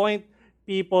should point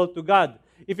people to God.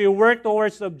 if you work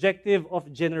towards the objective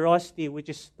of generosity, which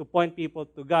is to point people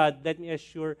to God, let me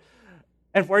assure,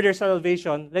 and for their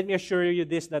salvation, let me assure you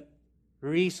this, that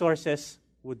resources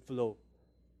would flow.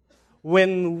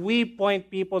 When we point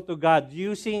people to God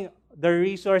using the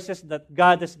resources that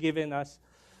God has given us,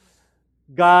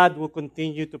 God will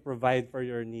continue to provide for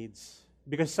your needs.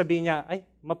 Because sabihin niya, ay,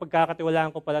 mapagkakatiwalaan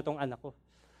ko pala tong anak ko.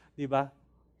 Di ba?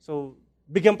 So,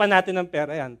 bigyan pa natin ng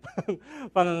pera yan.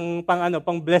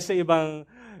 pang bless sa ibang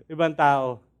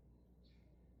tao.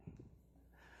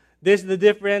 This is the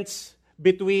difference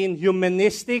between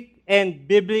humanistic and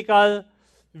biblical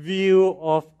view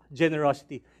of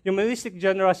generosity. Humanistic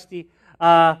generosity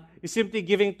is simply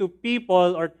giving to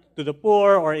people or to the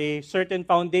poor or a certain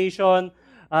foundation.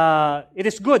 It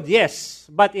is good, yes,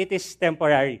 but it is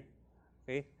temporary.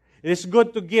 Okay? It is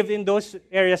good to give in those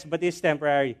areas, but it is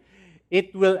temporary.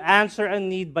 It will answer a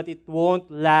need, but it won't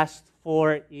last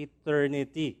for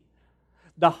eternity.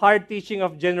 The hard teaching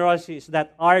of generosity is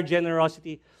that our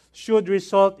generosity should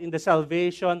result in the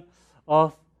salvation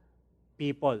of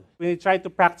people. When you try to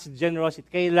practice generosity,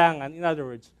 kailangan, in other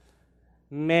words,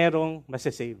 merong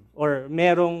masasave or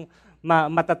merong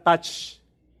matatouch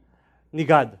ni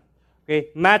God. Okay?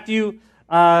 Matthew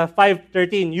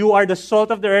 5:13, you are the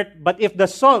salt of the earth, but if the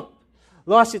salt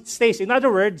lost its taste, in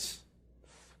other words,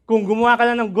 kung gumawa ka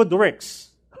lang ng good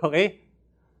works, okay?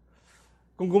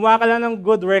 Kung gumawa ka lang ng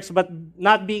good works but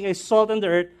not being a salt on the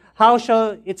earth, how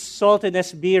shall its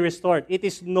saltiness be restored? It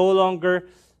is no longer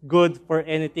good for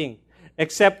anything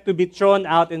except to be thrown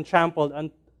out and trampled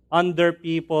under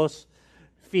people's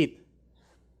feet.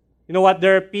 You know what?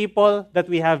 There are people that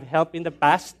we have helped in the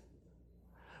past,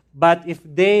 but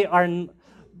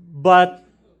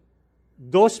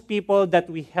those people that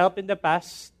we helped in the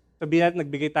past, sabihin natin,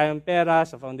 nagbigay tayong pera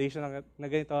sa foundation na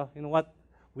ganito, you know what?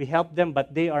 We help them, but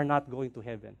they are not going to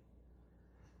heaven.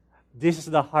 This is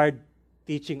the hard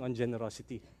teaching on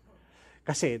generosity.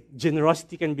 Kasi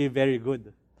generosity can be very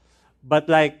good. But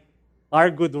like our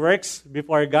good works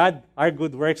before God, our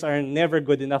good works are never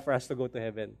good enough for us to go to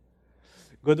heaven.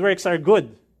 Good works are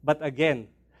good, but again,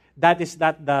 that is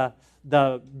not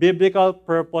the biblical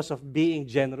purpose of being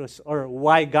generous or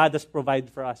why God has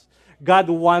provided for us. God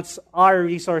wants our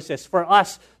resources for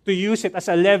us to use it as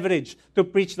a leverage to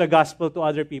preach the gospel to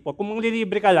other people. Kung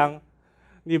manglilibre ka lang,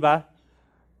 di ba?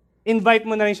 Invite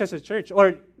mo na rin siya sa church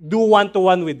or do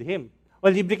one-to-one with him. O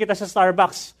libre kita sa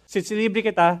Starbucks. Since libre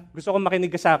kita, gusto ko makinig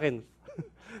ka sa akin.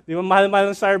 Di ba, mahal-mahal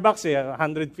ng Starbucks eh.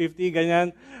 150, ganyan,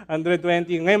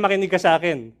 120. Ngayon makinig ka sa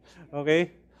akin.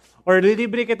 Okay? Or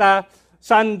libre kita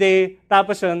Sunday,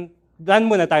 tapos yun, daan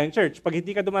muna tayong church. Pag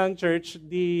hindi ka dumaan ng church,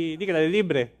 di ka na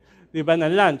libre. Di ba, ng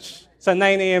lunch. Sa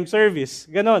 9 a.m. service.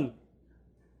 Ganon.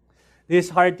 This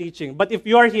is hard teaching. But if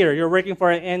you are here, you're working for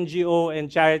an NGO and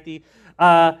charity,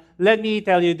 let me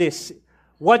tell you this.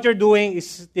 What you're doing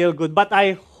is still good. But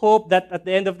I hope that at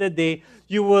the end of the day,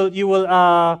 you will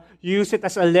use it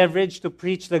as a leverage to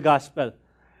preach the gospel.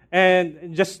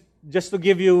 And just to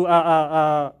give you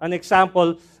an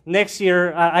example, next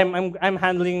year, I'm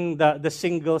handling the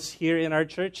singles here in our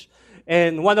church.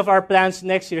 And one of our plans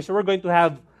next year, so we're going to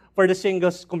have for the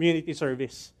singles community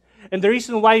service. And the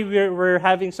reason why we're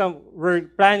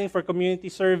planning for community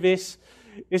service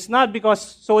is not because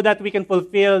so that we can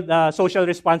fulfill the social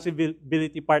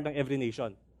responsibility part ng every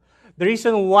nation. The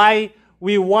reason why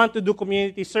we want to do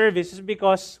community service is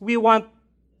because we want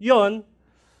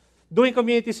doing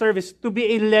community service to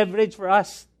be a leverage for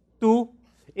us to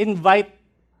invite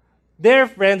their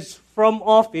friends from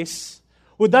office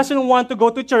who doesn't want to go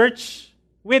to church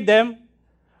with them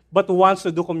but wants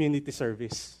to do community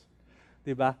service.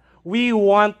 Diba? We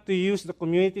want to use the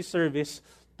community service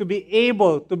to be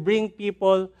able to bring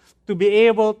people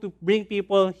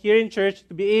here in church,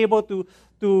 to be able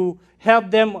to help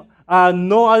them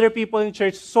know other people in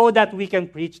church so that we can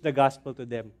preach the gospel to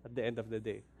them at the end of the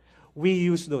day. We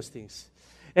use those things.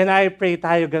 And I pray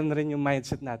tayo ganun rin yung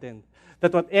mindset natin.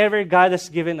 That whatever God has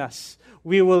given us,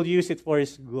 we will use it for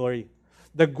His glory.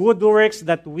 The good works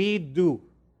that we do,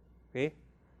 okay,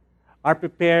 are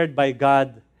prepared by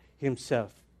God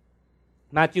Himself.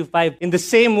 Matthew 5, in the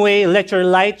same way, let your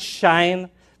light shine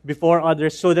before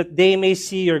others so that they may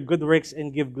see your good works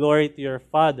and give glory to your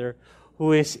Father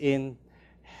who is in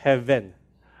heaven.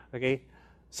 Okay?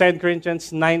 2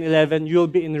 Corinthians 9:11, you will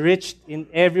be enriched in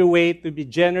every way, to be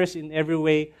generous in every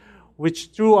way,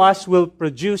 which through us will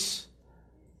produce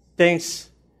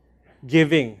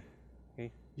thanksgiving.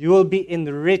 Okay? You will be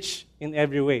enriched in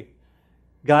every way.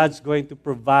 God's going to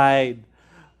provide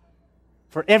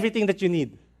for everything that you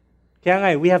need. Kaya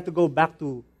nga, we have to go back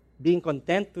to being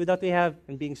content with what we have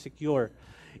and being secure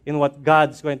in what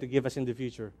God's going to give us in the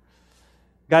future.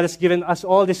 God has given us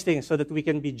all these things so that we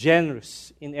can be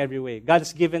generous in every way. God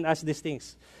has given us these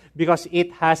things because it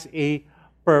has a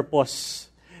purpose.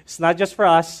 It's not just for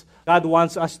us. God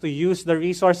wants us to use the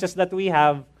resources that we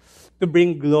have to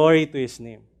bring glory to His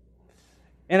name.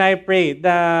 And I pray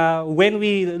that when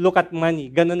we look at money,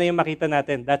 ganun na yung makita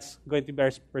natin. That's going to be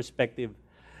our perspective.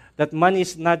 That money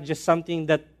is not just something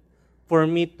that for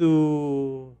me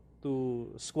to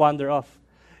squander off.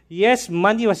 Yes,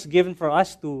 money was given for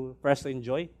us to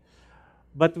enjoy.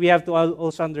 But we have to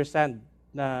also understand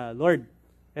na, Lord,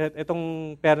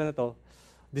 itong pera na to,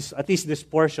 at least this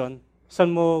portion,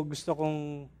 saan mo gusto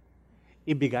kong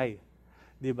ibigay?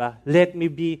 Diba? Let me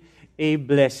be a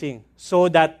blessing so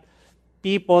that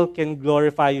people can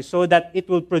glorify you, so that it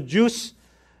will produce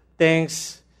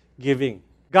thanksgiving.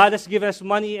 God has given us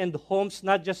money and homes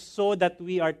not just so that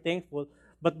we are thankful,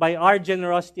 but by our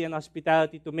generosity and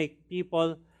hospitality to make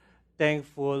people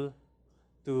thankful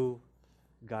to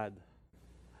God.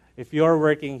 If you're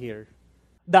working here,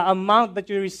 the amount that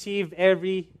you receive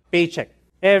every paycheck,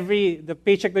 the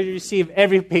paycheck that you receive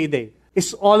every payday,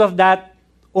 is all of that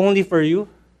only for you?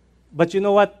 But you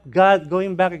know what? God,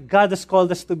 going back, God has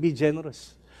called us to be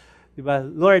generous. Diba?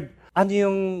 Lord, ano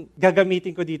yung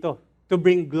gagamitin ko dito to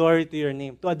bring glory to your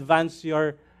name, to advance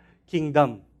your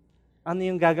kingdom? Ano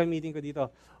yung gagamitin ko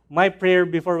dito? My prayer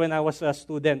before when I was a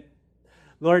student,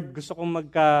 Lord, gusto kong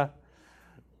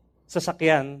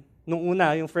sasakyan. Nung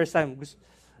una, yung first time,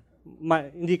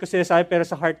 hindi ko sinasabi, pero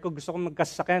sa heart ko, gusto kong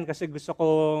magkasakyan kasi gusto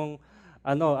kong,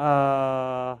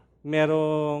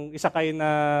 merong isakay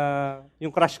na,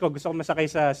 yung crush ko, gusto kong masakay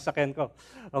sa sasakyan ko.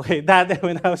 Okay, that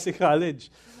when I was in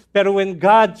college. Pero when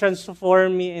God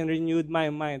transformed me and renewed my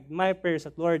mind, my prayer is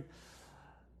that, Lord,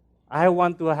 I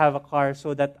want to have a car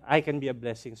so that I can be a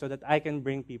blessing, so that I can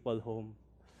bring people home.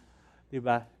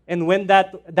 Diba? And when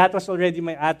that was already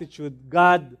my attitude,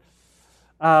 God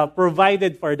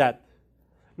provided for that.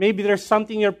 Maybe there's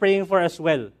something you're praying for as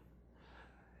well.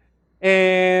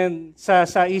 And sa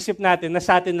isip natin,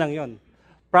 nasa atin lang yon.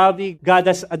 Probably God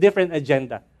has a different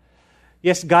agenda.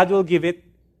 Yes, God will give it,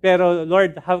 pero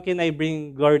Lord, how can I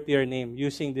bring glory to your name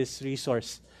using this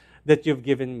resource that you've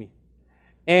given me?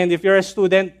 And if you're a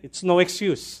student, it's no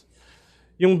excuse.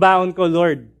 Yung baon ko,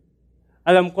 Lord,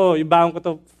 alam ko, yung baon ko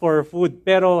to for food,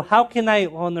 pero how can I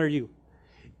honor you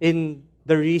in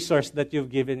the resource that you've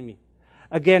given me?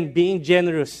 Again, being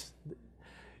generous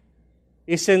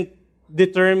isn't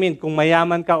determined kung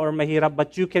mayaman ka or mahirap,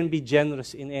 but you can be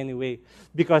generous in any way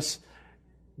because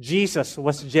Jesus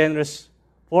was generous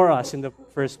for us in the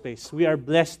first place. We are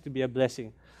blessed to be a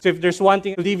blessing. So if there's one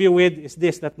thing to leave you with, is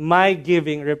this, that my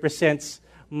giving represents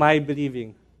my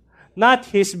believing. Not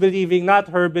his believing, not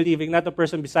her believing, not the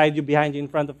person beside you, behind you, in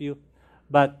front of you,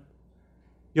 but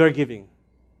your giving.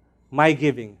 My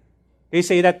giving. Can you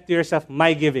say that to yourself?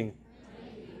 My giving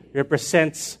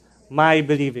represents my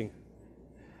believing.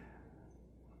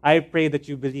 I pray that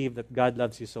you believe that God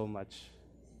loves you so much.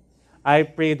 I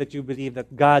pray that you believe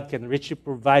that God can richly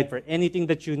provide for anything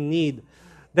that you need,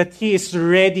 that He is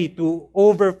ready to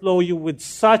overflow you with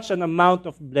such an amount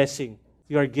of blessing.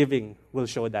 Your giving will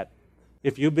show that.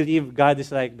 If you believe God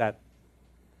is like that,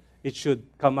 it should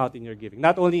come out in your giving.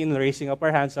 Not only in raising up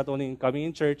our hands, not only in coming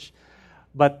in church,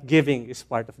 but giving is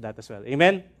part of that as well.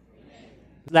 Amen?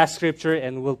 Last scripture,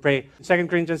 and we'll pray. 2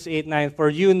 Corinthians 8:9, for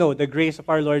you know the grace of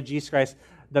our Lord Jesus Christ,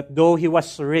 that though He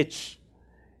was rich,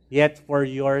 yet for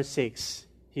your sakes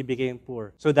He became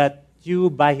poor, so that you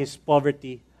by His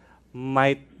poverty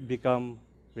might become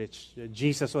rich.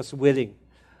 Jesus was willing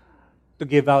to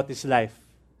give out His life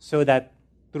so that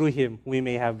through Him we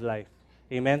may have life.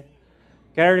 Amen?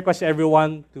 Can I request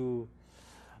everyone to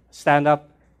stand up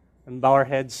and bow our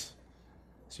heads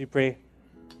as we pray?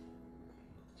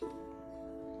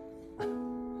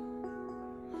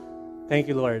 Thank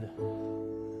you, Lord.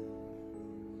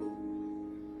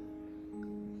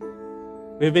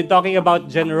 We've been talking about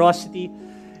generosity,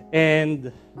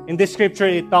 and in this scripture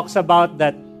it talks about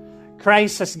that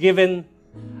Christ has given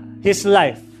His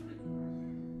life,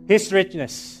 His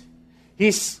richness,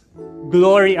 His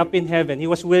glory up in heaven. He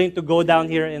was willing to go down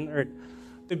here in earth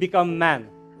to become man,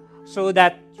 so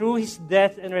that through His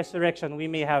death and resurrection we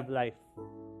may have life.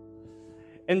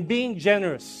 And being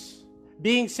generous,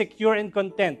 being secure and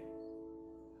content,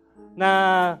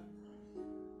 na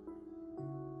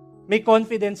may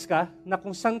confidence ka na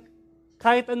kung saan,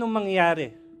 kahit anong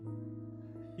mangyari,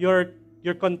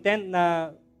 you're content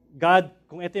na, God,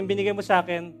 kung ito yung binigay mo sa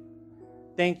akin,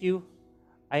 thank you.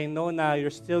 I know na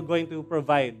you're still going to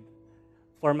provide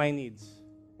for my needs.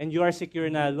 And you are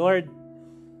secure na, Lord,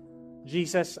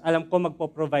 Jesus, alam ko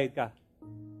magpo-provide ka.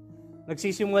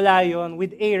 Nagsisimula yon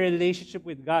with a relationship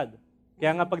with God.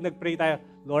 Kaya nga pag nag-pray tayo,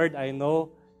 Lord, I know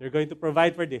you're going to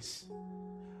provide for this.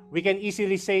 We can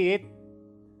easily say it,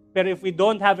 pero if we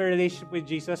don't have a relationship with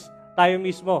Jesus, tayo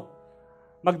mismo,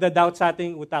 magda-doubt sa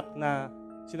ating utak na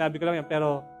sinabi ko lang yan,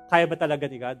 pero kaya ba talaga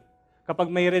ni God? Kapag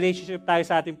may relationship tayo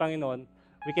sa ating Panginoon,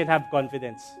 we can have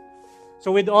confidence.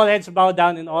 So with all heads bowed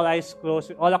down and all eyes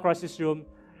closed, all across this room,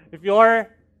 if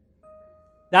you're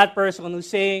that person who's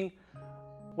saying,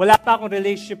 wala pa akong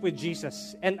relationship with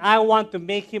Jesus, and I want to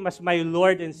make Him as my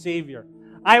Lord and Savior.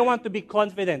 I want to be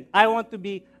confident. I want to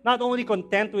be not only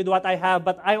content with what I have,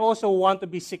 but I also want to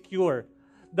be secure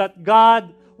that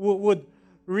God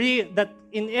that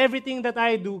in everything that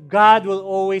I do, God will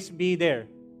always be there.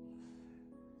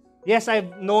 Yes,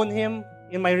 I've known Him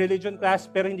in my religion class,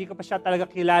 pero hindi ko pa siya talaga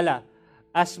kilala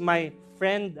as my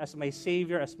friend, as my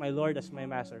Savior, as my Lord, as my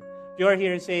Master. If you're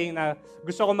here saying na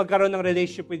gusto ko magkaroon ng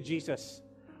relationship with Jesus,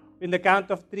 in the count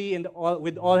of 3 and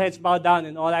with all heads bowed down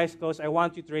and all eyes closed, I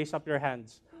want you to raise up your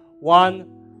hands.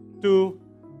 1, 2,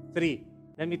 3.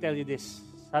 Let me tell you this.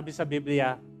 Sabi sa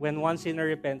Biblia, when one sinner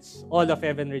repents, all of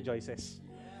heaven rejoices.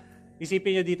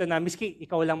 Isipin nyo dito na, miski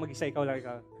ikaw lang mag-isa,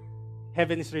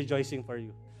 heaven is rejoicing for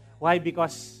you. Why?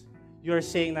 Because you're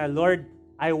saying na, Lord,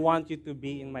 I want you to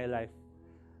be in my life.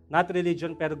 Not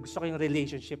religion, pero gusto ko yung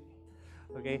relationship.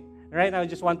 Okay? Right now, I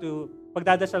just want to,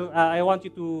 pagdadasal, I want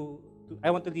to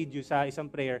lead you sa isang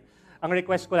prayer. Ang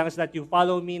request ko lang is that you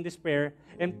follow me in this prayer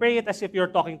and pray it as if you're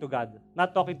talking to God.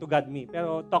 Not talking to God me,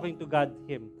 pero talking to God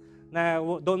Him. Na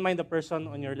don't mind the person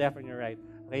on your left and your right.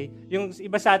 Okay? Yung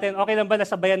iba sa atin, okay lang ba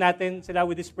nasabayan natin sila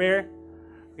with this prayer?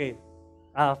 Okay.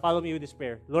 Follow me with this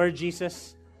prayer. Lord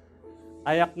Jesus,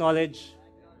 I acknowledge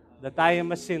that I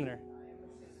am a sinner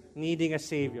needing a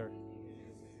Savior.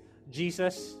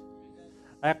 Jesus,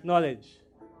 I acknowledge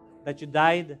that you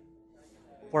died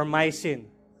for my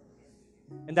sin,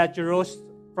 and that you rose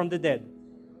from the dead,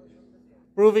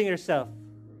 proving yourself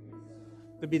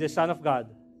to be the Son of God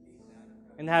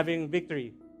and having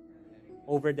victory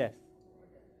over death.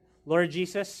 Lord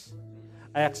Jesus,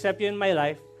 I accept you in my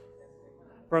life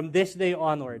from this day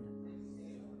onward.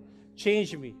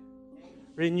 Change me,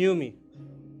 renew me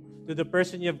to the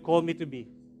person you have called me to be.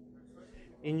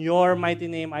 In your mighty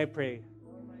name I pray.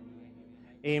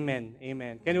 Amen.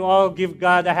 Amen. Can you all give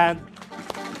God a hand?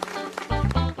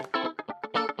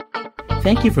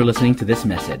 Thank you for listening to this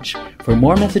message. For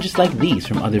more messages like these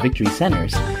from other Victory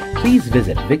Centers, please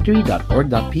visit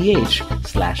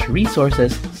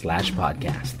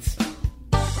victory.org.ph/resources/podcasts.